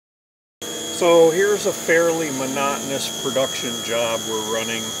So here's a fairly monotonous production job we're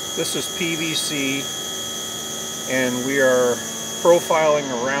running. This is PVC, and we are profiling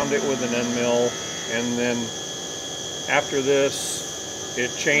around it with an end mill, and then after this it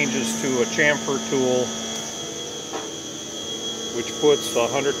changes to a chamfer tool, which puts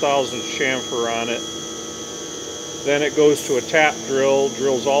 100,000 chamfer on it. Then it goes to a tap drill,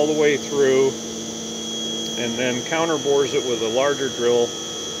 drills all the way through, and then counterbores it with a larger drill,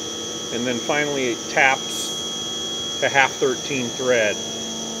 and then finally it taps to half 13 thread.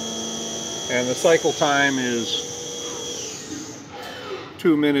 And the cycle time is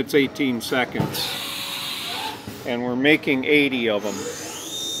 2 minutes 18 seconds. And we're making 80 of them.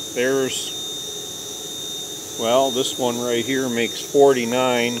 Well, this one right here makes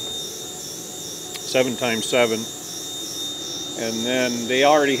 49, 7 times 7. And then they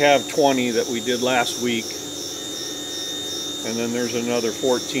already have 20 that we did last week. And then there's another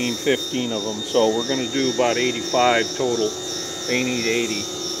 14, 15 of them. So we're going to do about 85 total. They need 80.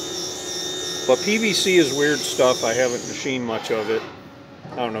 But PVC is weird stuff. I haven't machined much of it.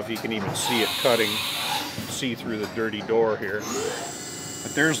 I don't know if you can even see it cutting. See through the dirty door here.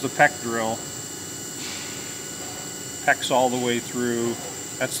 But there's the peck drill. Pecks all the way through.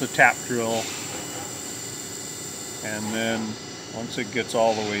 That's the tap drill. And then once it gets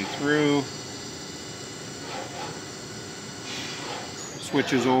all the way through,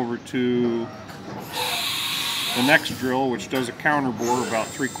 switches over to the next drill, which does a counter bore about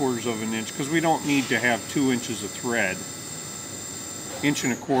 3/4 of an inch, because we don't need to have 2 inches of thread. 1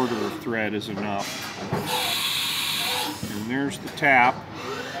 1/4 of thread is enough. And there's the tap.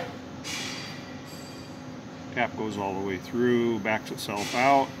 Tap goes all the way through, backs itself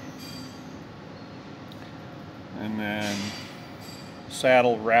out, and then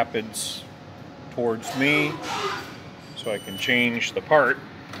saddle rapids towards me so I can change the part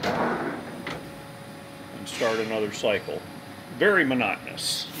and start another cycle. Very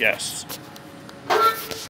monotonous, yes.